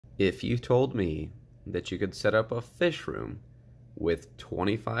If you told me that you could set up a fish room with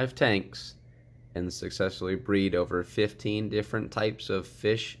 25 tanks and successfully breed over 15 different types of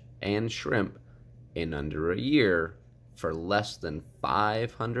fish and shrimp in under a year for less than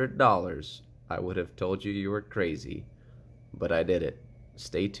 $500, I would have told you were crazy. But I did it.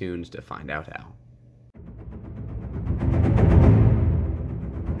 Stay tuned to find out how.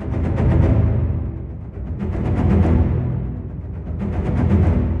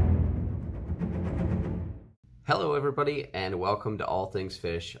 Hello everybody and welcome to All Things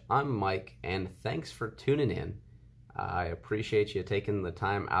Fish. I'm Mike and thanks for tuning in. I appreciate you taking the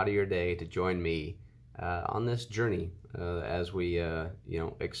time out of your day to join me on this journey as we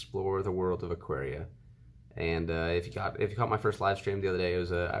explore the world of Aquaria. And if you caught my first live stream the other day, it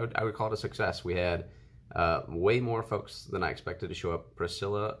was I would call it a success. We had way more folks than I expected to show up.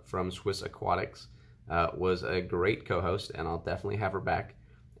 Priscilla from Swiss Aquatics was a great co-host, and I'll definitely have her back.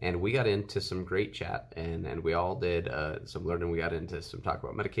 And we got into some great chat, and we all did some learning. We got into some talk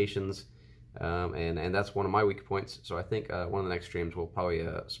about medications, and that's one of my weak points. So I think one of the next streams will probably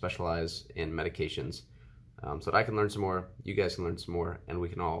specialize in medications, so that I can learn some more, you guys can learn some more, and we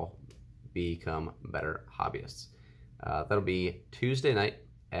can all become better hobbyists. That'll be Tuesday night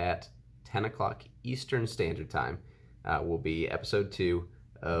at 10 o'clock Eastern Standard Time. Will be episode 2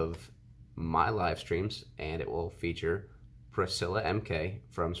 of my live streams, and it will feature Priscilla MK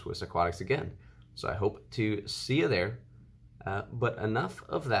from Swiss Aquatics again. So I hope to see you there. But enough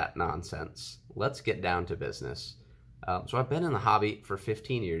of that nonsense. Let's get down to business. So I've been in the hobby for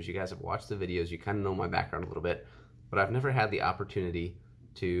 15 years. You guys have watched the videos. You kind of know my background a little bit. But I've never had the opportunity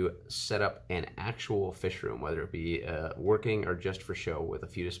to set up an actual fish room, whether it be working or just for show with a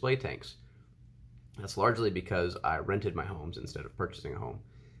few display tanks. That's largely because I rented my homes instead of purchasing a home.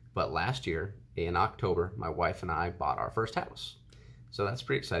 But last year, in October, my wife and I bought our first house. So that's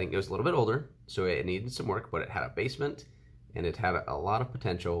pretty exciting. It was a little bit older, so it needed some work, but it had a basement, and it had a lot of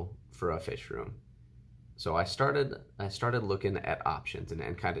potential for a fish room. So I started looking at options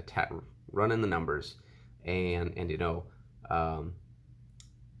and kind of running the numbers, and you know,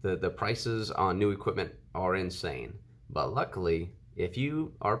 the prices on new equipment are insane. But luckily, if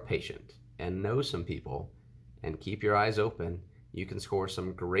you are patient and know some people and keep your eyes open, you can score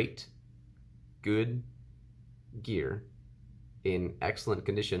some great, good gear in excellent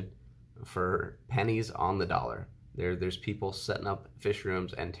condition for pennies on the dollar. There's people setting up fish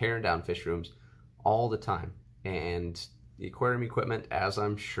rooms and tearing down fish rooms all the time. And the aquarium equipment, as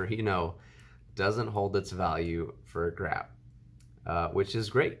I'm sure you know, doesn't hold its value for a grab, which is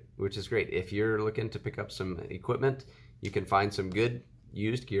great. If you're looking to pick up some equipment, you can find some good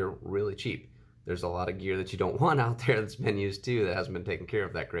used gear really cheap. There's a lot of gear that you don't want out there that's been used too, that hasn't been taken care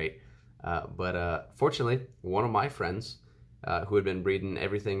of that great. But fortunately, one of my friends who had been breeding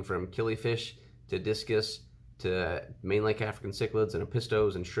everything from killifish to discus to main lake African cichlids and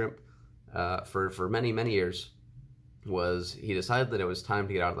apistos and shrimp for many, many years, he decided that it was time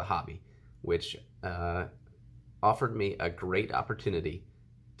to get out of the hobby, which offered me a great opportunity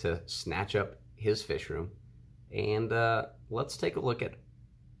to snatch up his fish room. And let's take a look at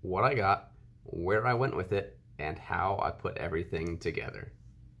what I got, where I went with it, and how I put everything together.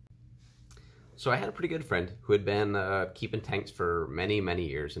 So I had a pretty good friend who had been keeping tanks for many, many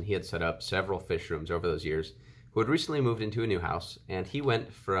years, and he had set up several fish rooms over those years, who had recently moved into a new house, and he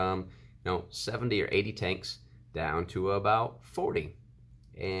went from 70 or 80 tanks down to about 40.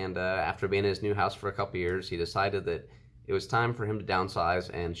 And after being in his new house for a couple years, he decided that it was time for him to downsize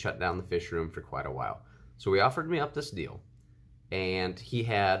and shut down the fish room for quite a while. So he offered me up this deal, and he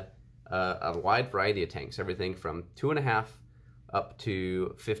had a wide variety of tanks, everything from 2.5 up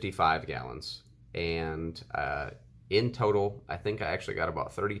to 55 gallons. And in total, I think I actually got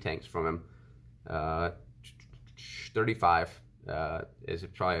about 30 tanks from him. 35 is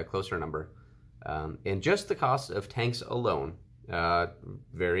probably a closer number. And just the cost of tanks alone,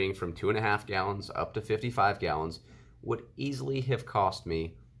 varying from 2.5 gallons up to 55 gallons, would easily have cost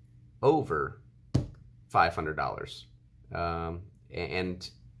me over $500. And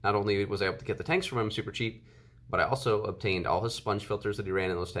not only was I able to get the tanks from him super cheap, but I also obtained all his sponge filters that he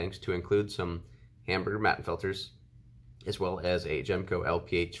ran in those tanks, to include some Hamburger Matten filters, as well as a Gemco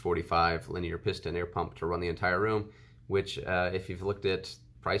LPH 45 linear piston air pump to run the entire room, which if you've looked at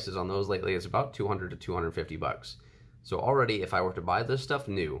prices on those lately, is about $200 to $250. So already, if I were to buy this stuff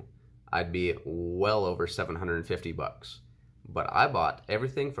new, I'd be well over $750. But I bought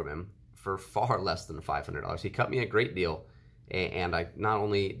everything from him for far less than $500. He cut me a great deal, and I not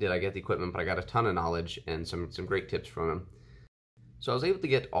only did I get the equipment, but I got a ton of knowledge and some great tips from him. So I was able to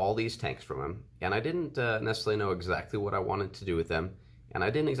get all these tanks from him, and I didn't necessarily know exactly what I wanted to do with them. and I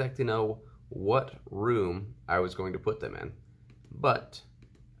didn't exactly know what room I was going to put them in. But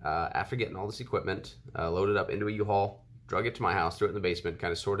after getting all this equipment loaded up into a U-Haul, drug it to my house, threw it in the basement,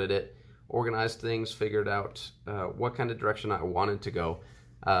 kind of sorted it, organized things, figured out what kind of direction I wanted to go.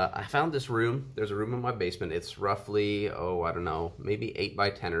 I found this room. There's a room in my basement. It's roughly, I don't know, maybe 8 by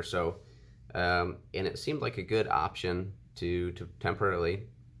 10 or so. And it seemed like a good option to temporarily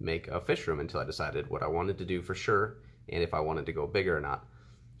make a fish room until I decided what I wanted to do for sure and if I wanted to go bigger or not.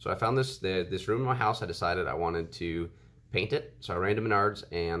 So I found this room in my house. I decided I wanted to paint it. So I ran to Menards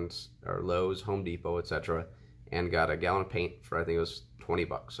or Lowe's, Home Depot, etc. and got a gallon of paint for, I think it was 20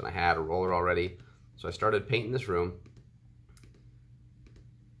 bucks. And I had a roller already. So I started painting this room.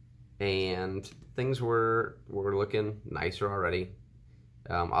 And things were looking nicer already.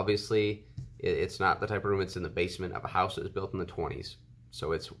 Obviously, it's not the type of room. It's in the basement of a house that was built in the 20s.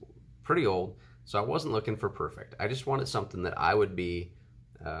 So it's pretty old. So I wasn't looking for perfect. I just wanted something that I would be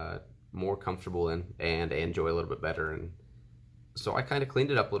more comfortable in and enjoy a little bit better. And so I kind of cleaned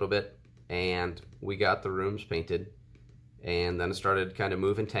it up a little bit, and we got the rooms painted. And then I started kind of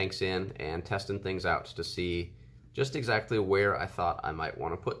moving tanks in and testing things out to see just exactly where I thought I might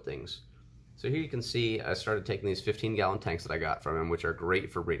want to put things. So here you can see I started taking these 15-gallon tanks that I got from him, which are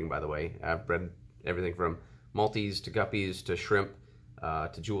great for breeding, by the way. I've bred everything from multis to guppies to shrimp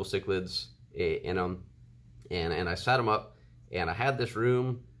to jewel cichlids in them. And I set them up, and I had this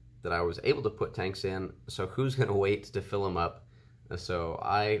room that I was able to put tanks in, so who's going to wait to fill them up? So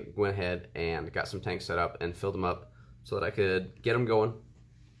I went ahead and got some tanks set up and filled them up so that I could get them going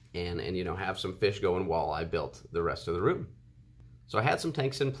and you know, have some fish going while I built the rest of the room. So I had some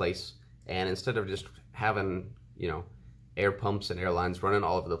tanks in place, and instead of just having, you know, air pumps and air lines running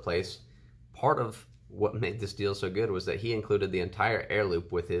all over the place, part of what made this deal so good was that he included the entire air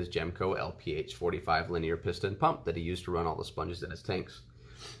loop with his Gemco LPH 45 linear piston pump that he used to run all the sponges in his tanks.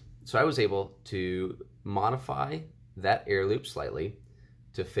 So I was able to modify that air loop slightly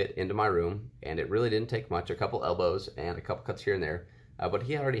to fit into my room, and it really didn't take much, a couple elbows and a couple cuts here and there. But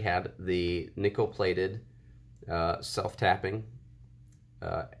he already had the nickel-plated self-tapping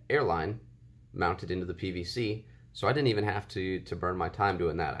airline mounted into the PVC, so I didn't even have to burn my time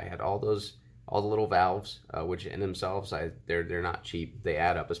doing that. I had all the little valves, which in themselves, they're not cheap. They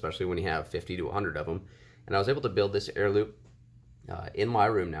add up, especially when you have 50 to 100 of them. And I was able to build this air loop in my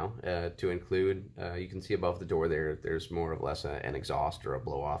room now to include, you can see above the door there's more or less an exhaust or a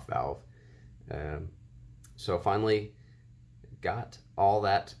blow-off valve. So finally got all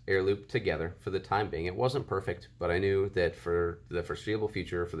that air loop together for the time being. It wasn't perfect, but I knew that for the foreseeable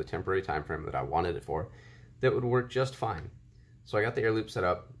future, for the temporary time frame that I wanted it for, that would work just fine. So I got the air loop set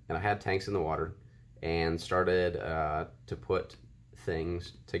up, and I had tanks in the water, and started to put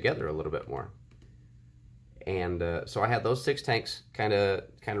things together a little bit more. And so I had those 6 tanks kind of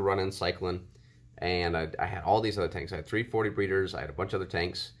running, cycling, and I had all these other tanks. I had 3 40 breeders, I had a bunch of other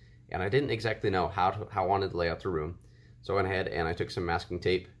tanks, and I didn't exactly know how I wanted to lay out the room. So I went ahead and I took some masking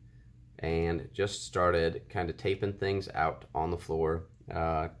tape and just started kind of taping things out on the floor.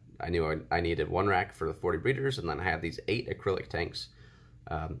 I knew I needed 1 rack for the 40 breeders, and then I had these 8 acrylic tanks.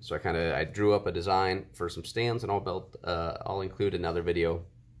 So I drew up a design for some stands, and I'll include another video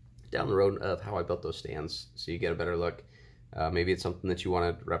down the road of how I built those stands, so you get a better look. Maybe it's something that you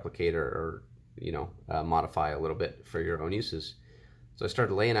want to replicate or you know, modify a little bit for your own uses. So I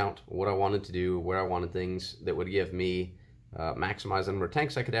started laying out what I wanted to do, where I wanted things that would give me maximize the number of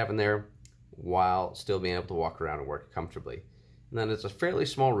tanks I could have in there while still being able to walk around and work comfortably. And then it's a fairly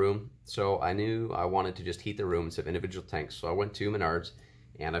small room, so I knew I wanted to just heat the room instead of individual tanks. So I went to Menards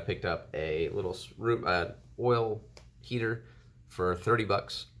and I picked up a little oil heater for 30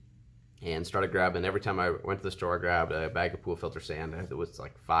 bucks and started grabbing. Every time I went to the store, I grabbed a bag of pool filter sand. It was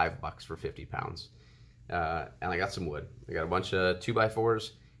like $5 for 50 pounds. And I got some wood. I got a bunch of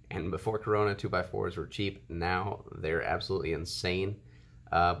 2x4s, and before Corona, 2x4s were cheap. Now they're absolutely insane,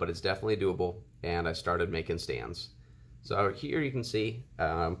 but it's definitely doable, and I started making stands. So here you can see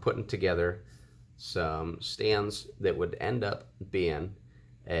I'm putting together some stands that would end up being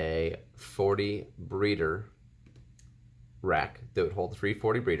a 40 breeder rack that would hold 3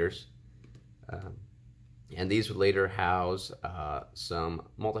 40 breeders. And these would later house some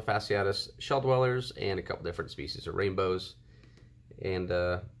multifasciatus shell dwellers and a couple different species of rainbows. And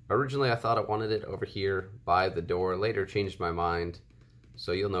originally I thought I wanted it over here by the door, later changed my mind.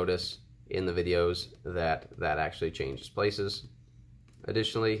 So you'll notice in the videos that actually changes places.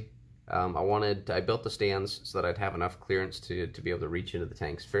 Additionally, I built the stands so that I'd have enough clearance to be able to reach into the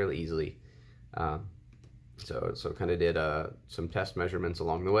tanks fairly easily. So kind of did some test measurements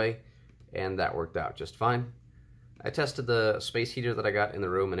along the way, and that worked out just fine. I tested the space heater that I got in the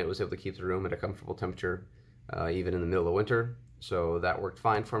room, and it was able to keep the room at a comfortable temperature, even in the middle of winter. So that worked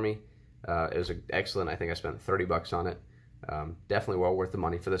fine for me. It was excellent. I think I spent 30 bucks on it. Definitely well worth the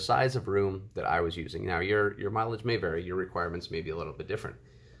money for the size of room that I was using. Now your mileage may vary, your requirements may be a little bit different.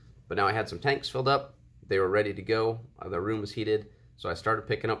 But now I had some tanks filled up, they were ready to go, the room was heated, so I started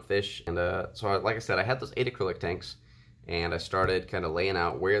picking up fish. And like I said, I had those 8 acrylic tanks, and I started kind of laying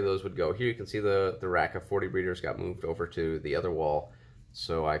out where those would go. Here you can see the rack of 40 breeders got moved over to the other wall,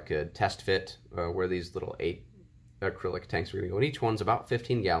 so I could test fit where these little 8 acrylic tanks were going to go. And each one's about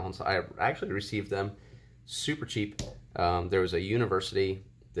 15 gallons. I actually received them super cheap. There was a university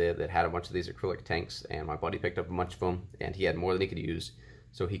that had a bunch of these acrylic tanks, and my buddy picked up a bunch of them, and he had more than he could use,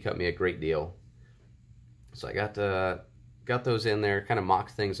 so he cut me a great deal. So I got those in there, kind of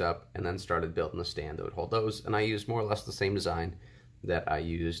mocked things up, and then started building the stand that would hold those. And I used more or less the same design that I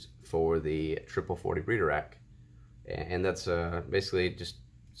used for the triple 40 breeder rack, and that's basically just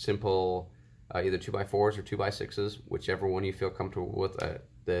simple either 2x4s or 2x6s, whichever one you feel comfortable with.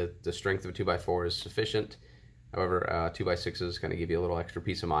 The strength of a 2x4 is sufficient. However, 2x6s kind of give you a little extra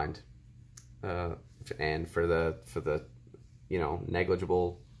peace of mind, and for the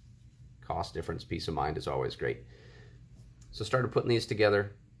negligible cost difference, peace of mind is always great. So started putting these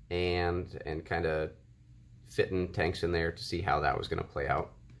together and kind of fitting tanks in there to see how that was going to play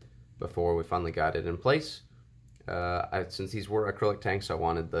out before we finally got it in place. Since these were acrylic tanks, I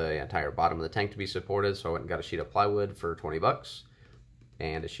wanted the entire bottom of the tank to be supported, so I went and got a sheet of plywood for 20 bucks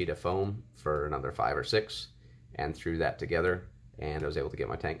and a sheet of foam for another 5 or 6, and threw that together, and I was able to get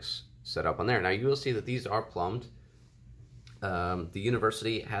my tanks set up on there. Now you will see that these are plumbed. The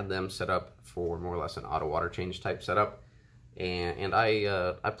university had them set up for more or less an auto water change type setup, and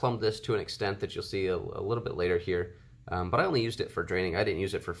I plumbed this to an extent that you'll see a little bit later here, but I only used it for draining. I didn't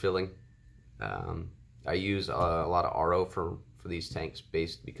use it for filling. I use a lot of RO for these tanks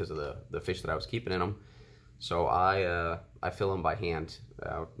because of the fish that I was keeping in them. So I fill them by hand,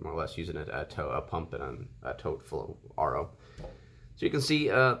 more or less using a pump and a tote full of RO. So you can see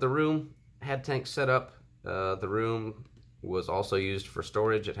the room had tanks set up. The room was also used for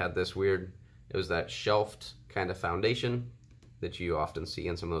storage. It had this weird, it was that shelved kind of foundation that you often see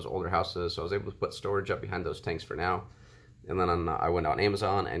in some of those older houses. So I was able to put storage up behind those tanks for now. And then I went on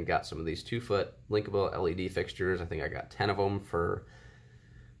Amazon and got some of these 2-foot linkable LED fixtures. I think I got 10 of them for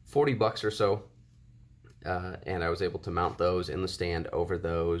 40 bucks or so. And I was able to mount those in the stand over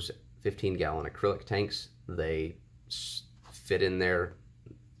those 15-gallon acrylic tanks. They fit in there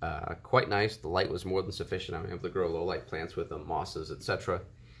quite nice. The light was more than sufficient. I'm able to grow low light plants with them, mosses, etc.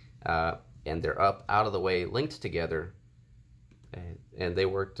 And they're up, out of the way, linked together, and they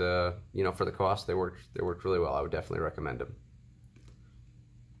worked. For the cost, they worked really well. I would definitely recommend them.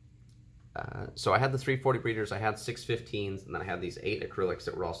 So I had the 340 breeders, I had 6 15s, and then I had these 8 acrylics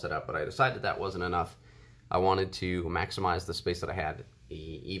that were all set up. But I decided that wasn't enough. I wanted to maximize the space that I had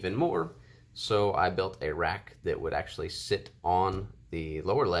even more, so I built a rack that would actually sit on the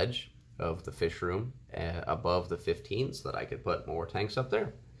lower ledge of the fish room above the 15s, so that I could put more tanks up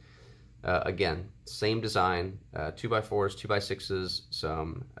there. Again, same design, 2x4s, 2x6s,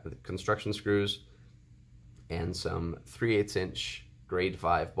 some construction screws, and some 3/8 inch grade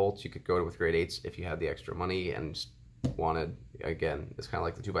 5 bolts. You could go with grade 8s if you had the extra money and just wanted, again, it's kind of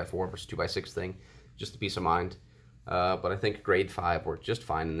like the 2x4 versus 2x6 thing, just a peace of mind. But I think grade 5 worked just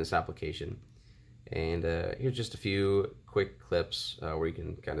fine in this application. And here's just a few quick clips where you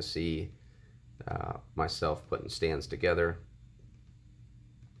can kind of see myself putting stands together.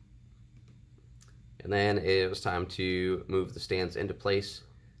 And then it was time to move the stands into place,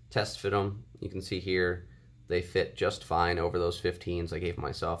 test fit them. You can see here they fit just fine over those 15s. I gave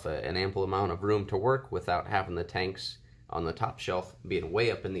myself an ample amount of room to work without having the tanks on the top shelf being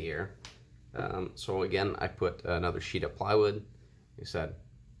way up in the air. So again, I put another sheet of plywood. Like I said,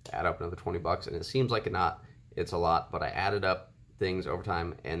 add up another 20 bucks, and it seems like it's a lot, but I added up things over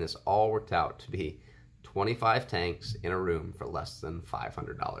time, and this all worked out to be 25 tanks in a room for less than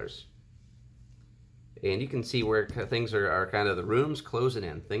 $500. And you can see where things are kind of, the room's closing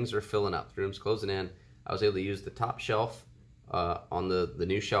in, things are filling up, the room's closing in. I was able to use the top shelf on the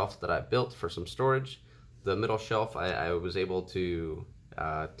new shelf that I built for some storage. The middle shelf, I was able to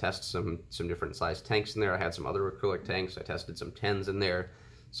test some different size tanks in there. I had some other acrylic tanks. I tested some 10s in there,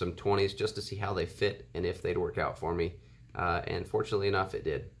 some 20s, just to see how they fit and if they'd work out for me. And fortunately enough, it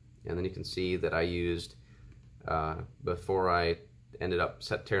did. And then you can see that I used, before I ended up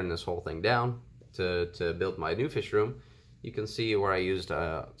tearing this whole thing down to build my new fish room, you can see where I used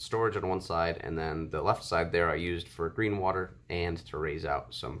storage on one side, and then the left side there I used for green water and to raise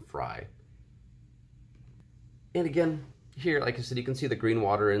out some fry. And again, here, like I said, you can see the green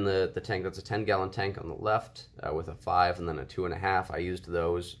water in the tank. That's a 10-gallon tank on the left with a 5 and then a 2.5. I used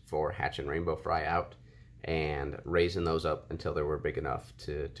those for hatching rainbow fry out and raising those up until they were big enough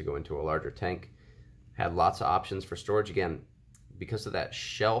to go into a larger tank. Had lots of options for storage. Again, because of that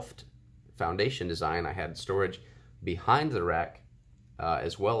shelved foundation design, I had storage behind the rack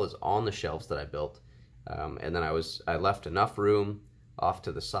as well as on the shelves that I built. And then I left enough room off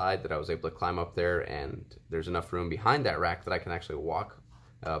to the side that I was able to climb up there, and there's enough room behind that rack that I can actually walk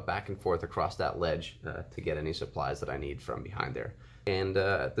back and forth across that ledge to get any supplies that I need from behind there. And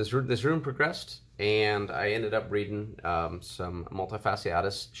this room progressed, and I ended up breeding some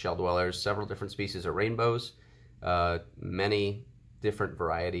multifasciatus shell dwellers, several different species of rainbows, many different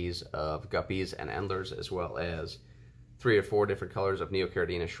varieties of guppies and endlers, as well as 3 or 4 different colors of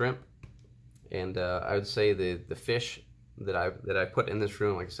neocaridina shrimp. And I would say the fish that I put in this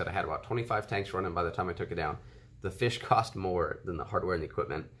room, like I said, I had about 25 tanks running by the time I took it down. The fish cost more than the hardware and the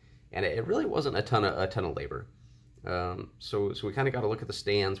equipment, and it really wasn't a ton of labor. So we kind of got to look at the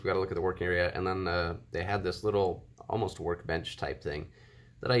stands, we got to look at the working area, and then they had this little almost workbench type thing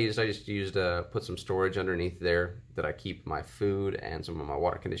that I used. I just used put some storage underneath there that I keep my food and some of my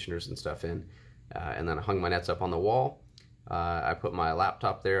water conditioners and stuff in, and then I hung my nets up on the wall. I put my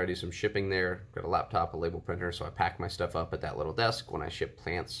laptop there. I do some shipping there. Got a laptop, a label printer, so I pack my stuff up at that little desk when I ship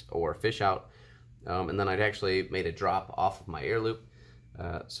plants or fish out. And then I'd actually made a drop off of my air loop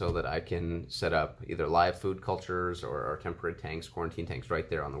so that I can set up either live food cultures or temporary tanks, quarantine tanks right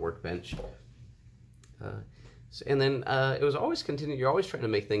there on the workbench. And then it was always continuing. You're always trying to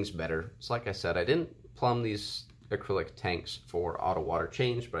make things better. So like I said, I didn't plumb these acrylic tanks for auto water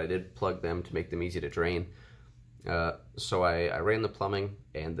change, but I did plug them to make them easy to drain. So I ran the plumbing,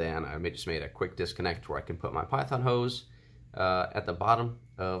 and then I just made a quick disconnect where I can put my Python hose at the bottom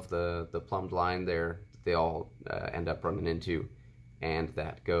of the plumbed line there. They all end up running into, and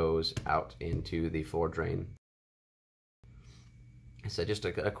that goes out into the floor drain. So just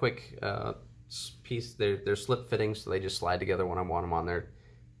a quick piece. They're slip fittings, so they just slide together when I want them on there.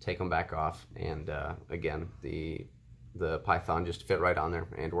 Take them back off, and again, the Python just fit right on there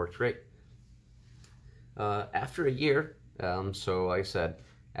and worked great. After a year, so like I said,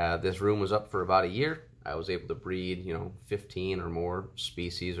 this room was up for about a year. I was able to breed, 15 or more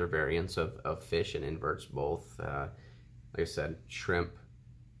species or variants of fish and inverts, both, like I said, shrimp,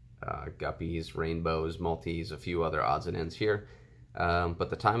 guppies, rainbows, multis, a few other odds and ends here. But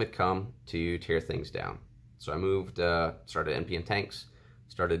the time had come to tear things down. So I moved, started NPN tanks,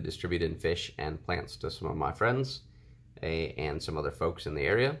 started distributing fish and plants to some of my friends and some other folks in the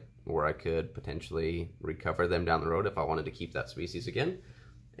area, where I could potentially recover them down the road if I wanted to keep that species again,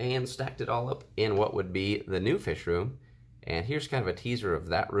 and stacked it all up in what would be the new fish room. And here's kind of a teaser of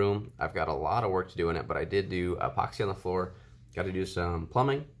that room. I've got a lot of work to do in it, but I did do epoxy on the floor, got to do some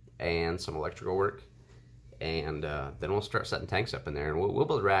plumbing and some electrical work, and then we'll start setting tanks up in there, and we'll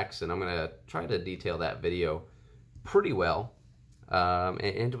build racks, and I'm going to try to detail that video pretty well.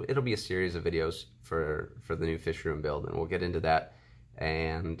 And it'll be a series of videos for the new fish room build, and we'll get into that.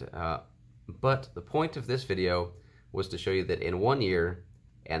 And but the point of this video was to show you that in 1 year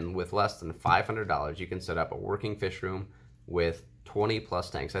and with less than $500, you can set up a working fish room with 20 plus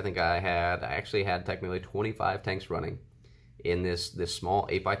tanks. I think I actually had technically 25 tanks running in this small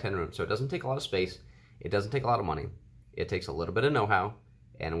 8x10 room. So it doesn't take a lot of space. It doesn't take a lot of money. It takes a little bit of know-how,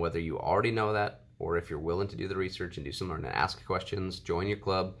 and whether you already know that, or if you're willing to do the research and do some learning, ask questions, join your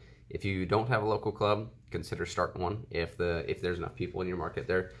club. If you don't have a local club, consider starting one if there's enough people in your market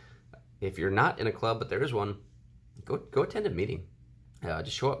there. If you're not in a club but there is one, go attend a meeting.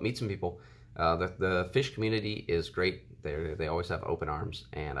 Just show up, meet some people. The fish community is great. They always have open arms,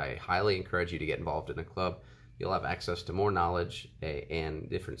 and I highly encourage you to get involved in a club. You'll have access to more knowledge and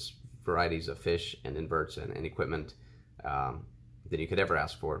different varieties of fish and inverts and equipment than you could ever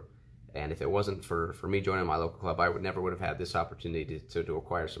ask for. And if it wasn't for me joining my local club, I never would have had this opportunity to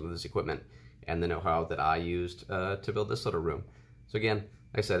acquire some of this equipment and the know-how that I used to build this little room. So again,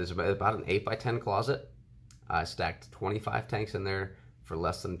 like I said, it's about an 8x10 closet. I stacked 25 tanks in there for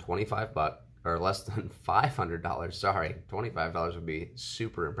less than $25, or less than $500. Sorry, $25 would be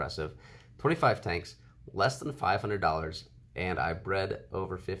super impressive. 25 tanks, less than $500, and I bred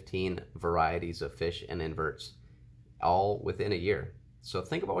over 15 varieties of fish and inverts, all within a year. So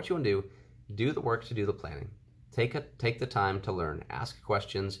think about what you want to do the work to do the planning. Take the time to learn, ask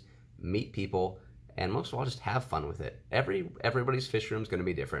questions, meet people, and most of all, just have fun with it. Everybody's fish room is going to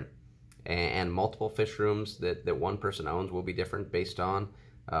be different, and multiple fish rooms that one person owns will be different based on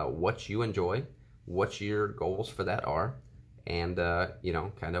what you enjoy, what your goals for that are, and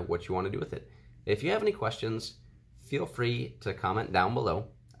kind of what you want to do with it. If you have any questions, feel free to comment down below.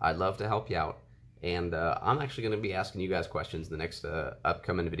 I'd love to help you out. And I'm actually going to be asking you guys questions in the next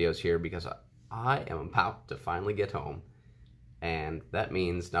upcoming videos here, because I am about to finally get home. And that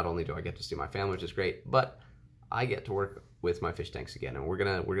means not only do I get to see my family, which is great, but I get to work with my fish tanks again. And we're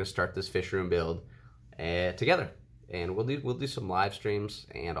gonna start this fish room build together. And we'll do some live streams,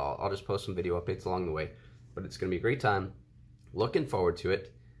 and I'll just post some video updates along the way. But it's gonna be a great time. Looking forward to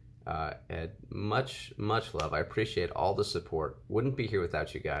it. And much love. I appreciate all the support. Wouldn't be here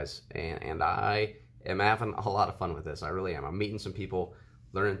without you guys. And I am having a lot of fun with this. I really am. I'm meeting some people,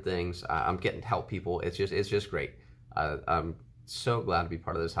 learning things. I'm getting to help people. It's just great. I'm so glad to be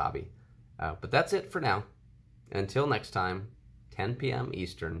part of this hobby. But that's it for now. Until next time, 10 p.m.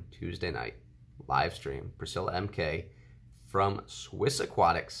 Eastern, Tuesday night, live stream, Priscilla MK from Swiss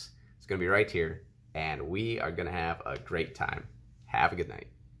Aquatics. It's going to be right here, and we are going to have a great time. Have a good night.